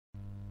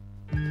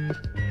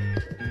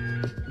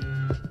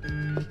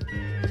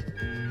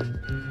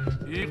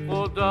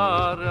იყო და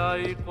რა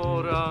იყო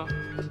რა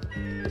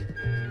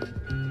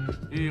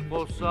იყო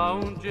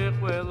საუნჯე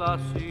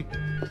ყველასი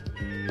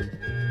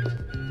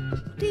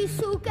ღვთის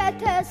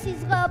უკეთესი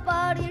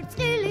ზღაპარი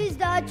რწყილის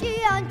და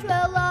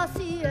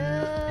ჭიანჭველასიე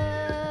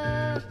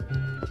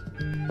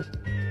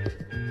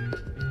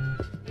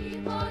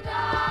იყო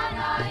და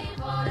რა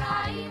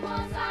იყო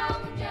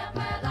საუნჯე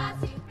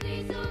ყველასი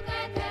ღვთის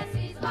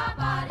უკეთესი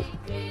ზღაპარი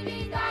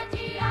რწყილის და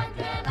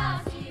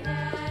ჭიანჭველასიე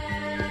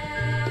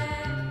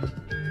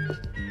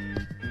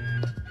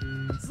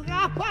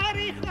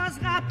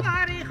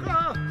ზღაპარი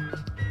ხო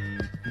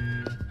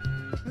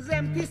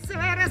ზემთის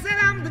წვერზე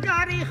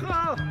რამდგარი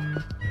ხო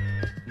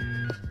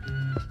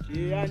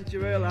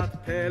ჭიანჭველა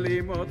მთელი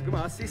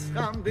მოდგმა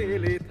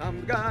სისხამდილით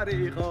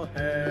ამდგარი ხო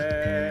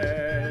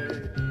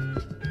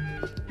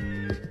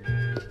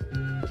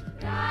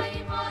რა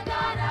იყო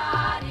და რა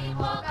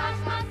არისო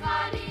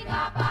კაშკაშარი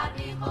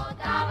გაპარდიხო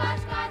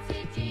დავაშკაცი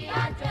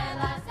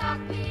ჭიანჭველა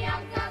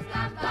საქმიან გზას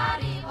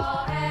გამგარიხო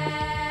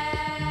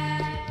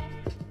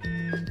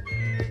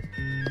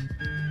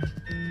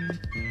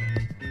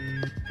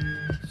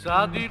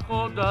სად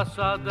იყო და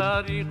სად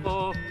არისო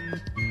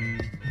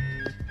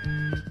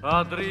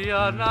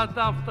ადრიანა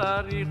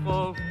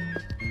დამხტარიყო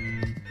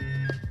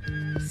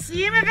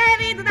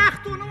სიმღერით და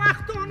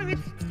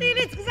ხტუნვით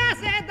წილიც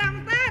გზაზე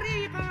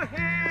დამხტარიყო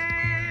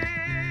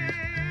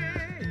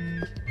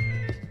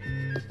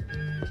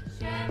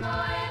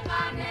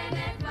შემოეყანენ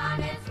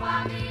ერთმანეთს სხვა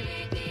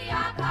მილიკი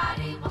აქ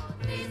არისო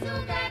ღვთის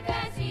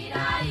უკეთესი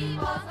რა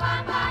იყო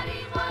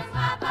ზღაპარიყო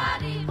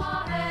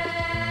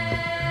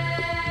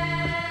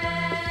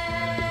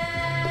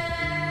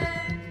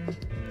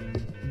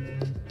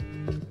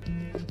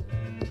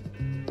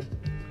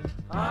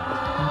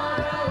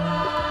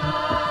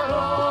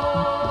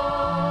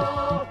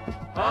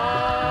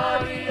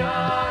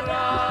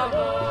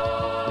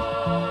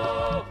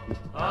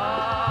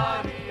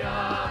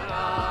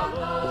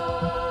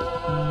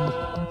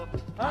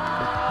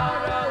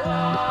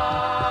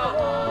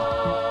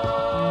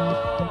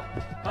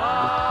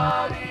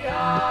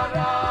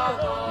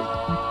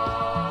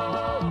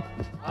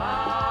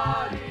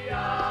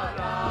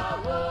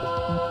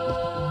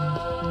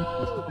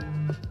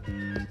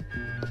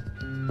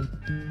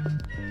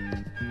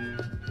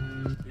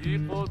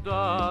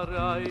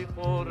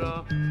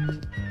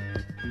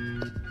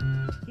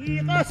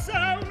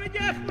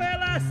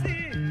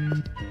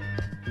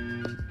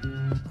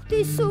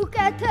ღვთის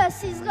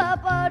უკეთესი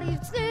ზღაპარი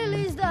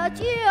რწყილის და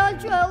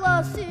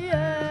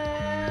ჭიანჭველასიე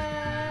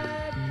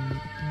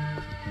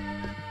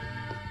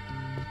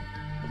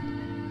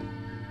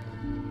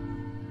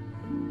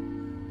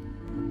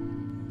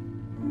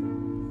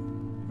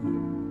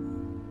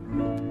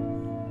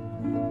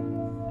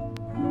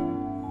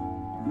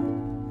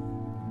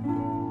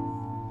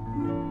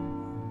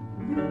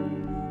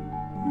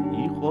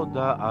იყო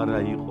და არა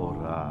იყო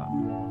რა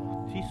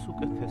ღვთის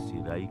უკეთესი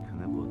რა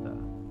იქნებოდა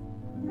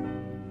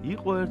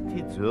იყო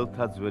ერთი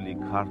ძველთა ძველი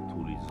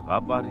ქართული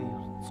ზღაპარი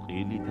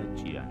რწყილი და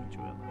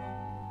ჭიანჭველა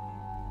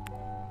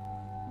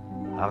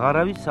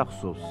აღარავის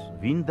ახსოვს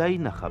ვინ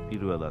დაინახა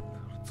პირველად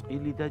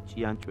რწყილი და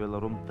ჭიანჭველა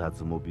რომ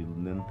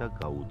დაძმობილდნენ და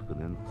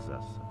გაუდგნენ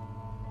გზასა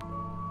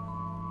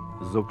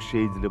ზოგ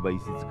შეიძლება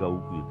ისიც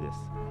გაუკვირდეს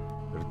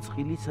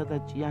რწყილისა და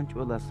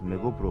ჭიანჭველას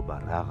მეგობრობა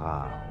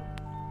რაღაცაა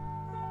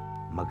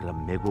მაგრამ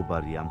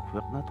მეგობარი ამ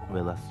ქვეყნად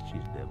ყველას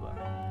სჭირდება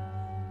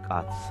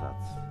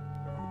კაცსაც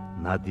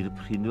ნადირ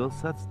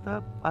ფრინველსაც და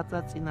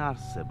პაწაწინა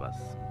არსებას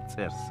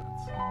წერსაც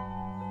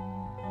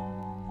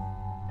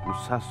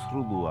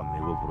უსასრულოა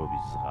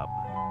მეგობრობის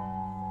ზღაპარი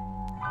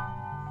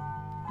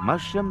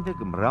მას შემდეგ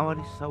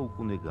მრავალი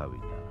საუკუნე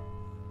გავიდა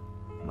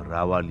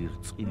მრავალი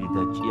რწყილი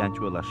და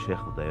ჭიანჭველა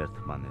შეხვდა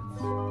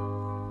ერთმანეთს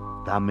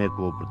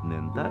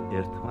დამეგობრდნენ და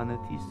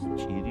ერთმანეთის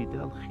ჭირი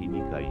და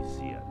ლხინი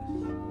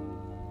გაიზიარეს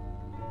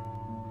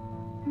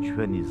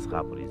ჩვენი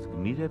ზღაპრის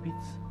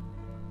გმირებიც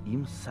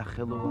იმ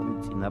სახელოვანი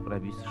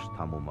წინაპრების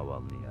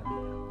შთამომავალნი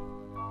არიან.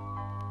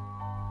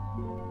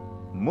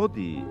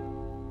 მოდი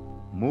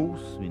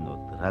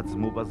მოусმინოთ რა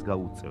ძმობას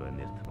გაუწევენ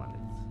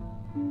ერთმანეთს.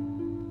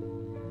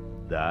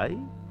 დაი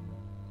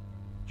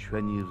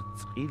ჩვენი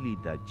რწყილი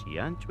და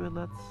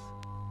ჭიანჭველაც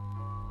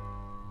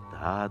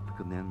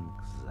დაადგნენ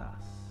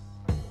გზას.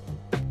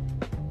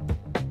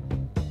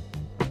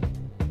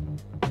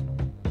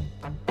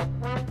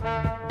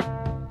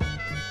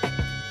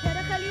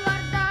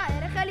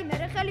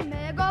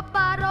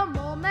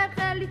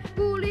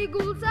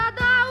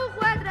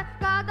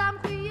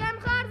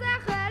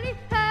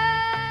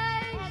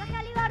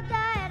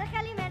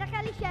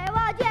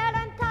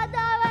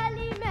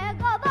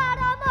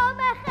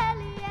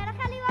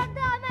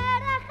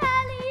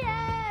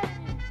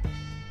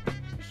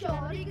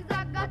 Shorty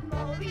zagat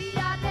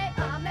movia de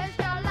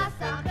ameshal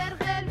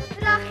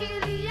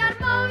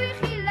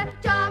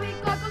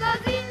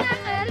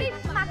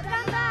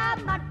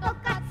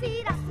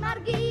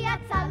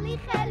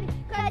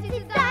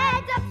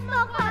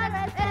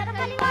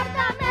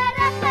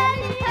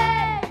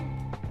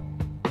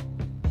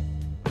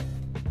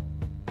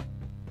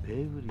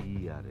ბევრი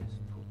იარეს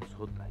თუ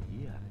ცოტა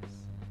იარეს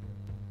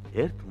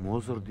ერთ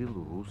მოზრდილ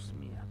რუს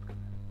მიადგა.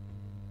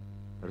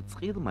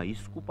 რწყილმა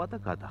ისკუპა და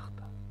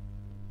გადახტა.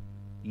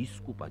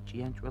 ისკუპა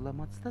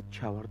ჭიანჭველამაც და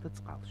ჩავარდა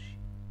წყალში.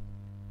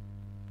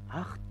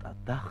 ახტა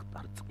დახტა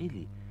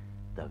რწყილი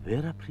და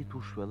ვერაფრით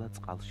უშველა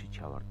წყალში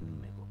ჩავარდნენ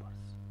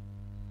მეგობარს.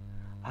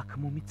 აქ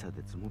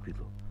მომიცადე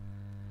ძმობილო,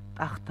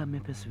 ტახტა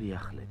მეფეს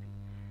ვიახლები,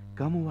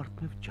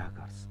 გამოვართმევ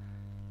ჯაგარს,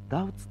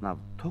 დავწნავ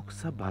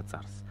თოქსა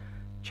ბაწარს,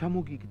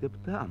 ჩამოგიგდებ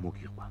და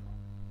ამოგიყვანო.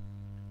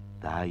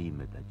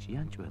 დაიმედა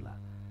ჭიანჭველა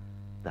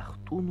და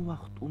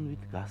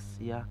ხტუნვით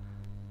გასწია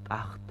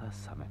ტახტა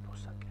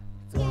სამეფოსაკენ.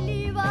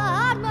 Rწყილი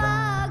ვარ,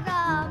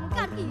 მაგრამ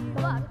კარგი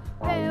ვარ,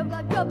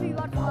 ბევრად ჯობი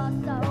ვარ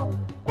თვასაო,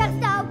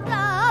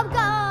 დასავკრავ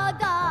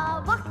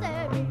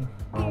გადავახტები,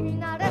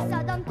 მინარესა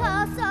და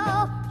მთასაო,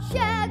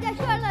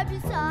 შეგეშველები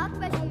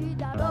საქმეში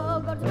და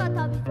როგორც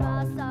მათავის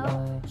მასაო,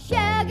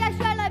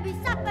 შეგეშველები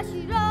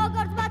საქმეში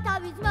როგორც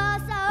მათავის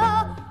მასაო,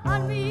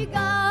 არ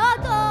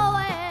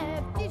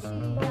მიგატოვებ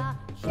ჭიშია,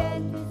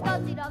 შენთვის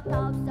გავწირავ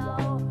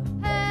თავსაო.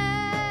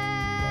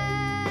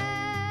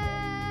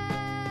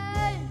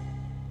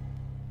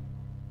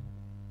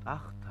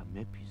 ტახტა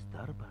მეფის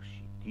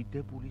დარბაზში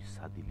დიდებული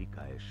სადილი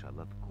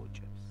გაეშალათ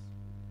გოჭებს.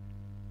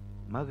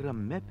 მაგრამ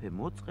მეფე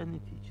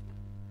მოწყენით იჯდა,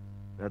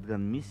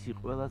 რადგან მისი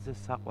ყველაზე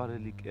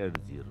საყვარელი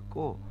კერძი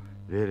რკო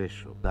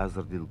ვერეშო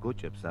დაზრდილ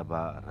გოჭებს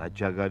აბა რა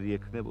ჯაგარი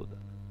ექნებოდა.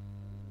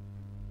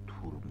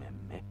 თურმე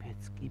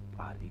მეფეც კი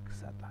პარიკს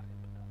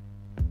ატარებდა.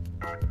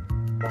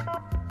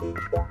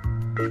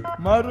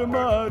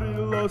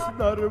 მარმარილოს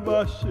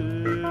დარბაზში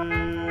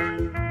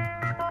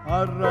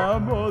არა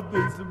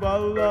მოდის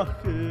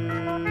ბალახი,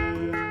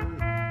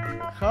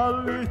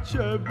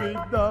 ხალიჩები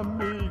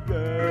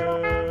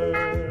დამიგეს,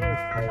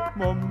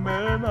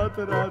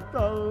 მომენატრა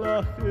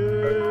ტალახი,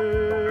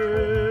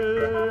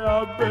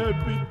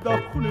 აბები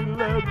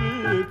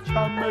დაფხვნილებით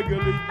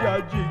ჩამეგლი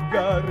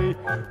ჯაჯიგარი,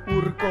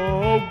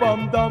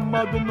 ურკობამ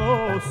დამადნო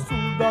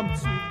სულ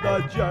დამცირდა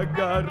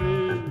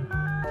ჯაგარი.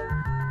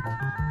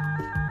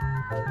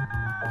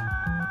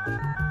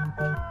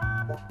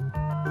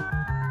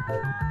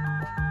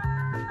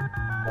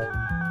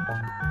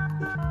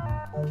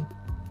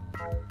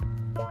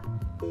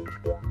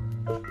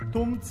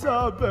 თუმცა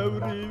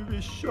ბევრი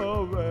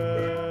ვიშოვე,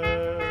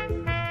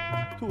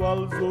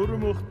 თვალზურ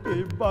მუხტი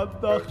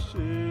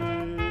ბადახში,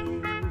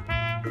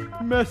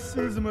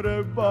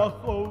 მესიზმრება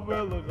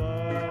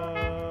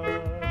ხოველღარ,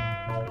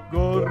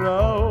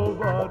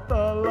 გორაობა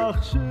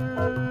ტალახში.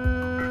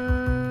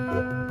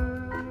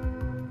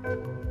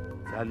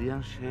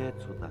 ძალიან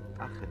შეეცოდა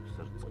ტახებს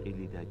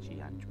რწყილი და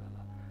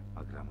ჭიანჭველა,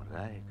 მაგრამ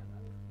რა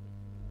ეკნათ?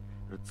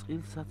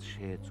 რწყილსაც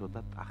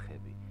შეეცოდა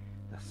ტახები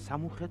და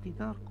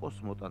სამუხეთიდან რკოს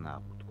მოტანა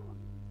აღუთქვა.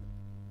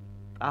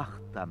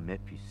 ტახტა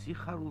მეფის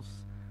სიხარულს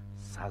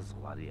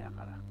საზღვარი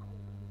აღარ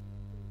ჰქონდა.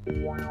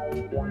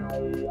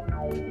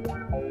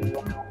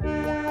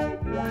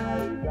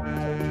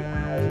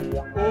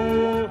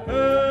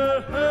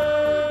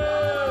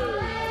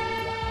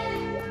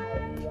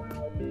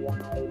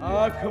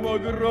 აქ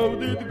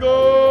მოგროვდით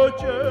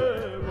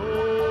გოჭებო,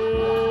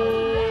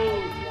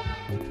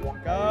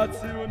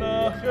 კაცი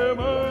ვნახე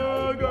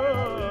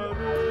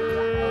მაგარი,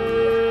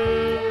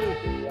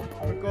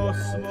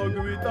 რკოს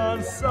მოგვიტან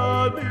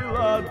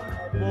სადილად,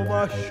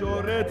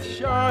 მომაშორეთ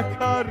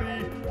შაქარი,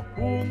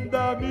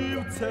 უნდა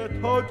მივცე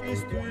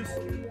თოკისთვის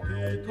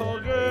თითო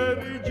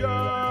ღერი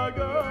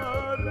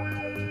ჯაგარი.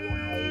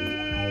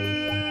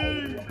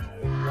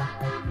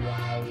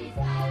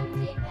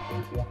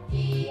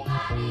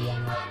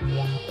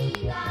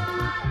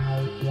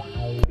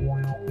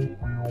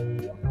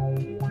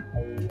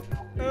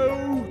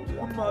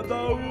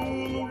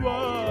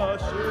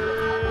 დაულვაშე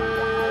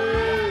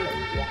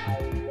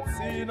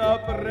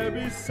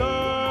წინაპრების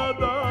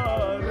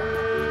სადარე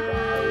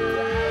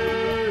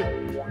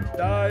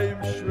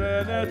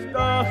დაიმშვენეთ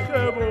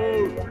ტახებო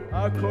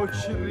აქო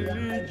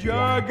ჩრილი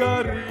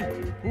ჯაგარი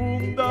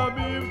უნდა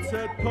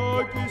მივცე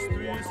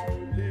თოკისთვის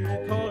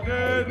თითო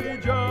ღერი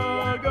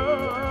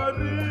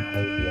ჯაგარი.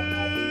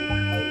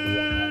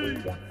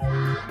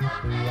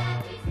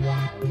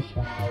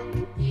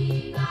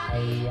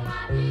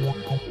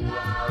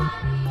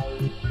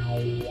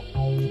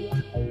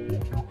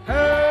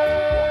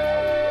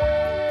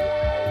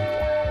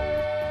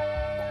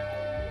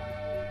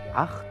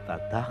 ახტა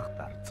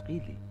დახტა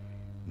რწყილი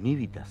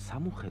მივიდა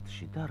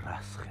სამუხეთში და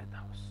რას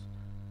ხედავს?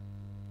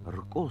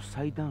 რკო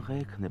საიდან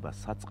გაექნება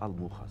საწყალ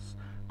მუხას,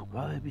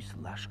 ყვავების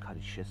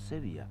ლაშქარი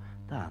შესევია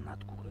და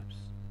ანადგურებს.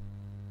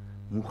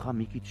 მუხა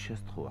მიგით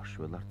შესთხოვა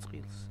შველა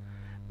რწყილს,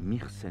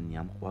 მიხსენი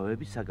ამ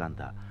ყვავებისაგან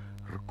და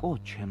რკო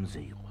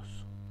ჩემზე იყოს.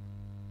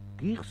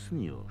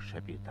 გიხსნიო,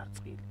 შეპირდა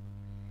რწყილი,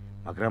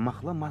 მაგრამ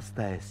ახლა მას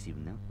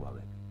დაესივნენ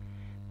ყვავები,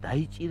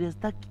 დაიჭირეს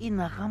და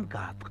კინაღამ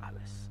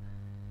გაატყავეს.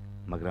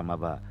 მაგრამ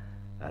აბა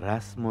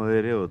რას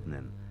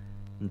მოერეოდნენ,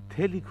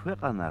 მთელი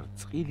ქვეყანა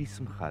რწყილის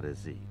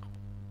მხარეზე იყო.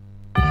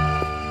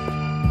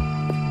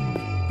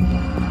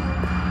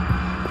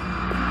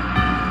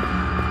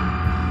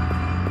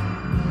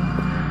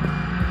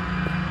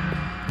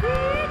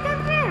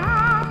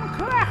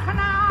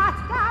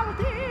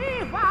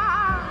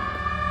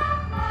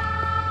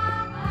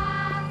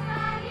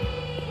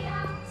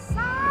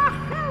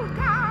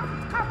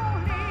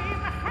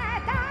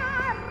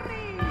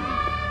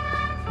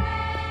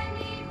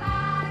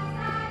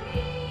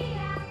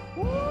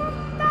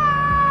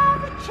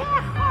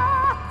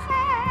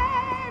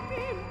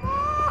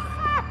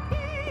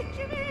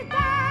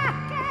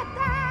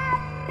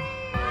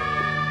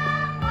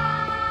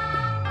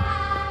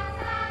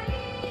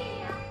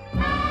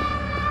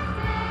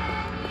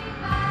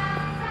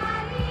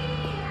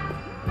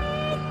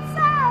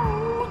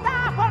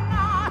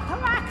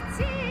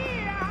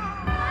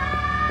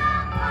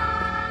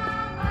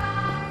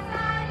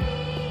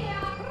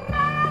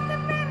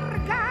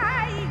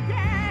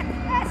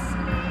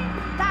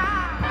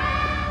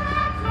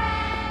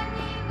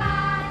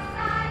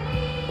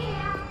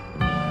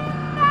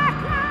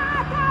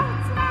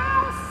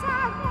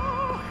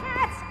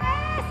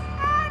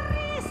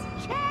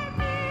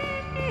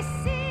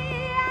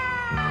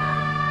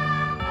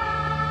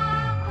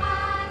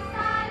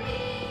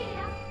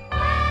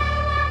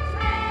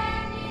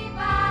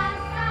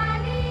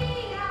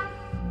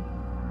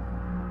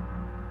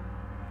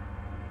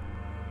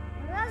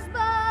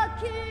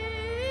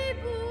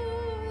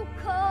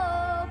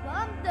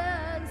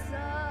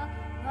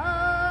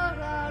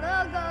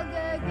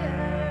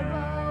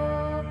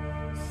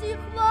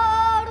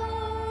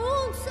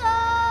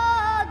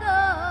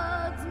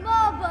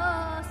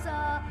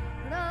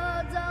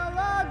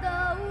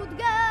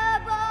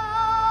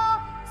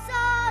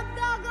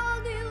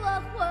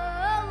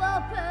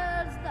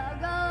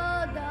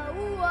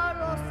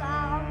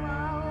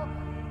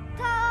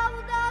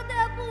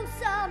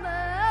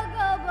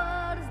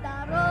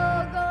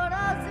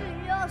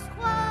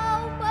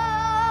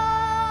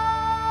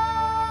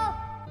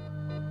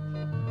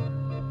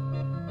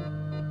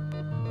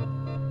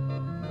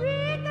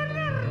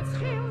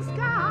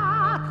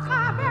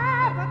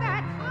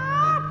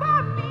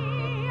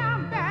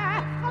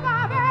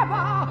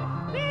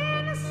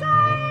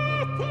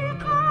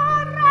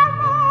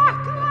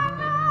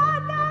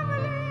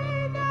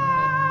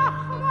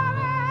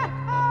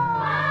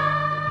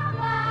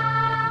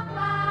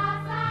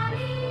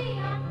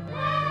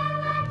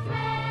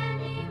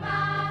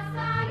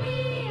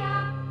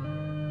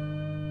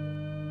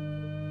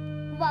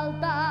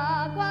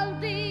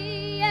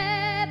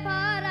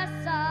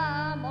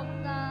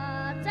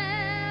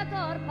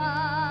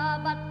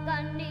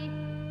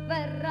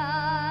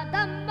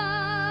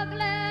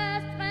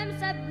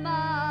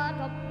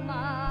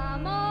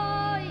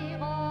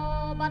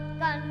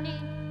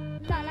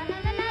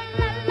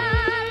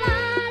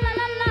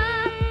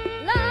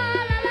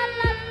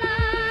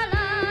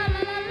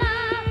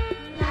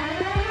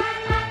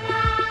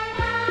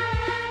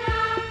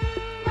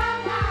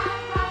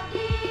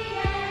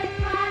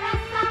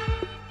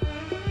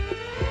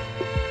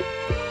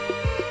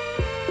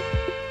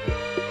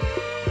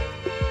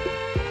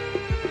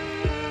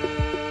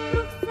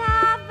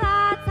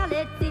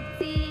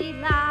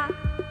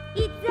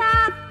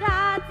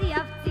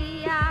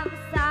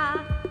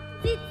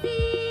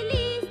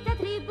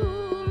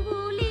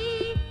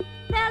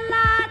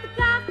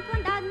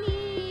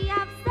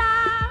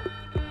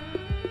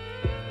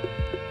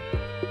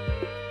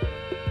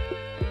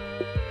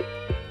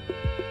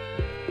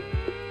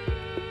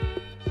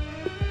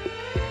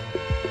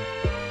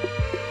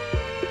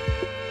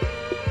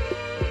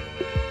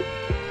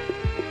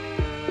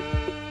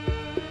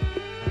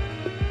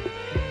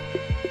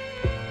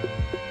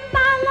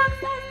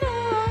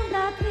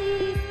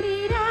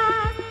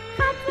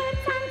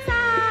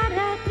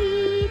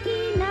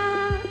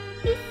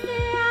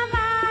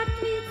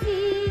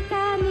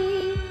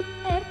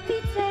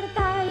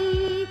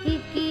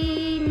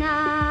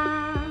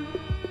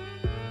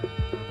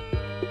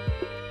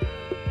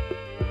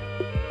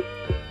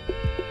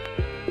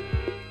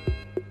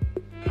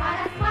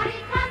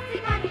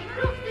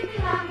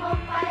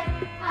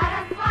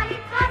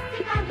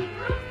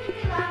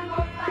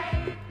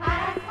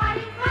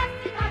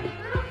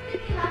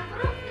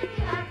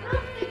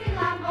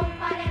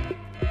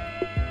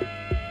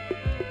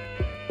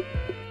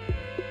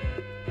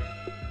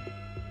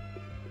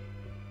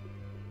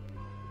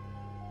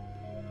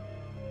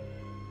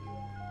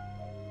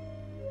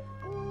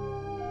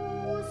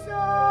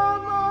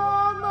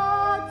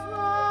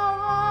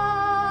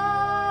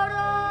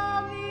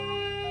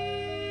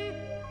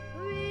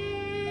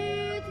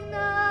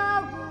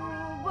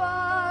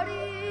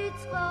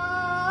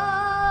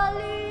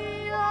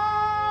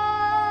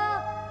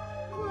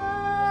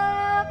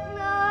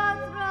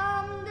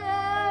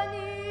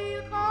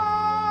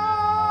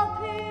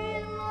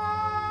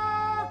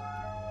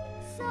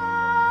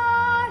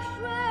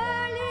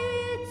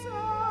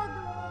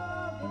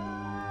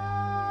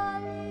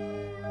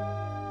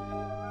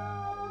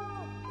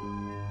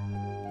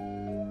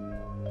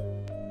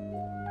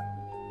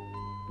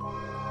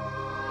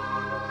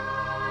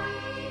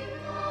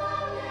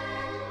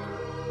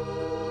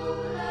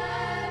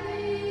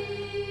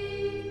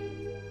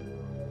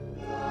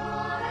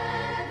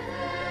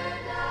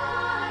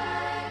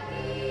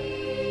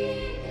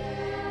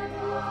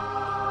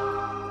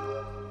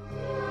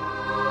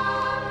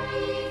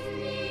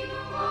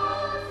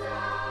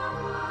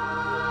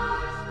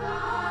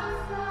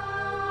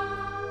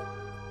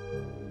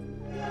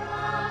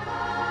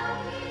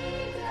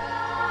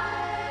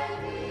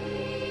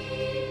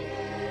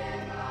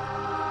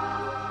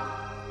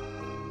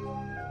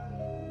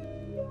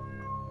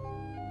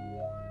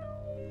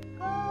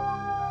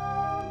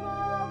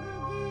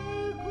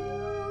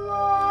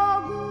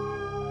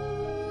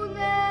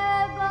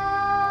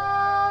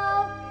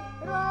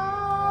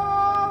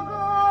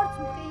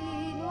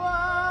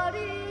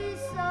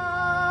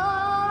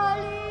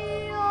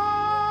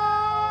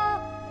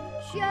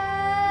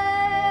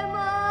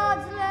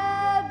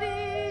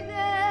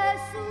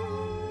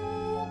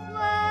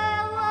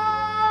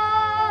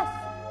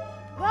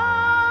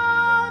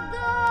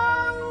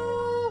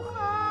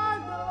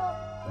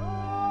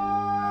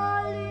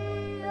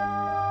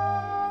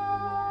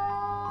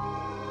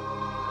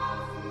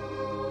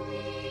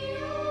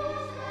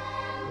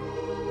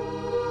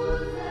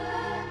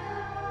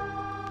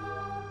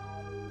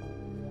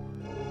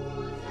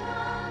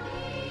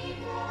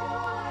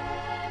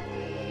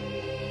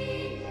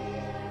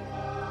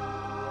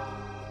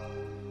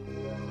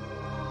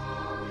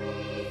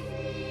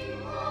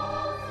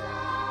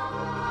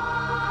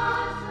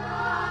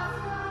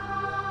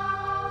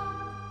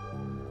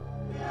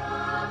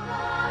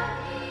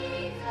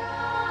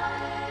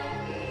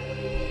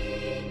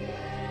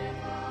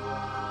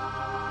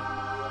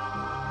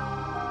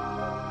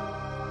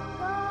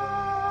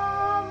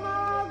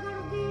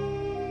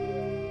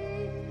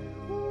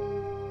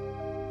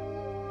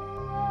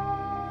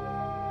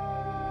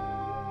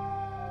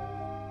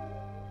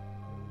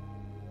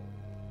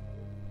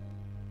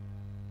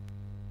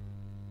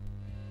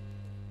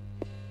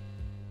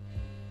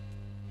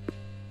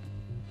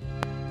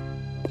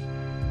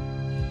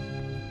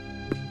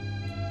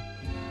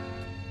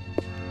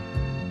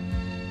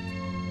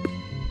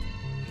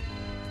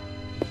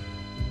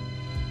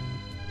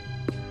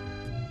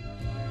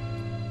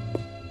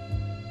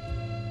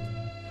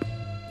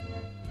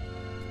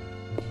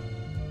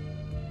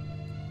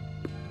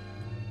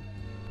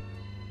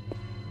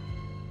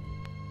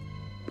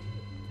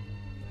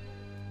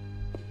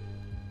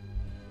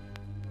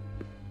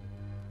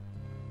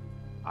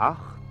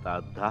 ახტა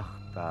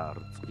დახტა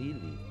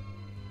რწყილი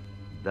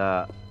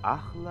და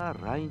ახლა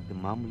რაინდ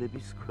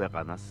მამლების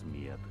ქვეყანას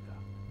მიადგა.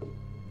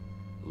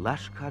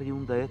 ლაშქარი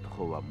უნდა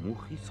ეთხოვა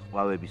მუხის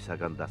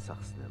ყვავებისაგან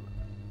დასახსნელად.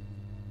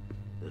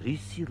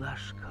 რისი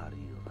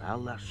ლაშქარი, რა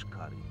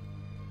ლაშქარი?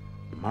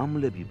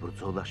 მამლები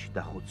ბრძოლაში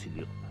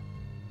დახოცილიყვნენ.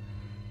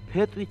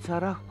 ფეტვიც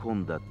არ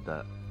ჰქონდათ და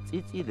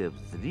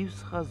წიწილებს ძლივს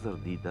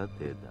ხაზრდიდა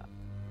დედა.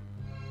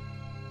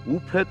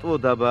 უფეტო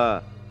დაბა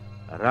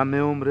რა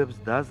მეომრებს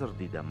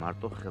დაზრდიდა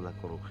მარტო ხელა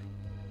კრუხი.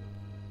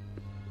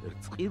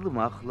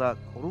 რწყილმა ახლა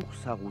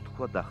კრუხს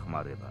აღუთქვა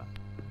დახმარება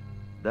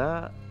და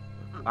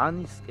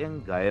ყანისკენ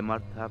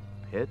გაემართა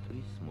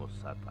ფეტვის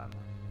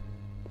მოსატანა.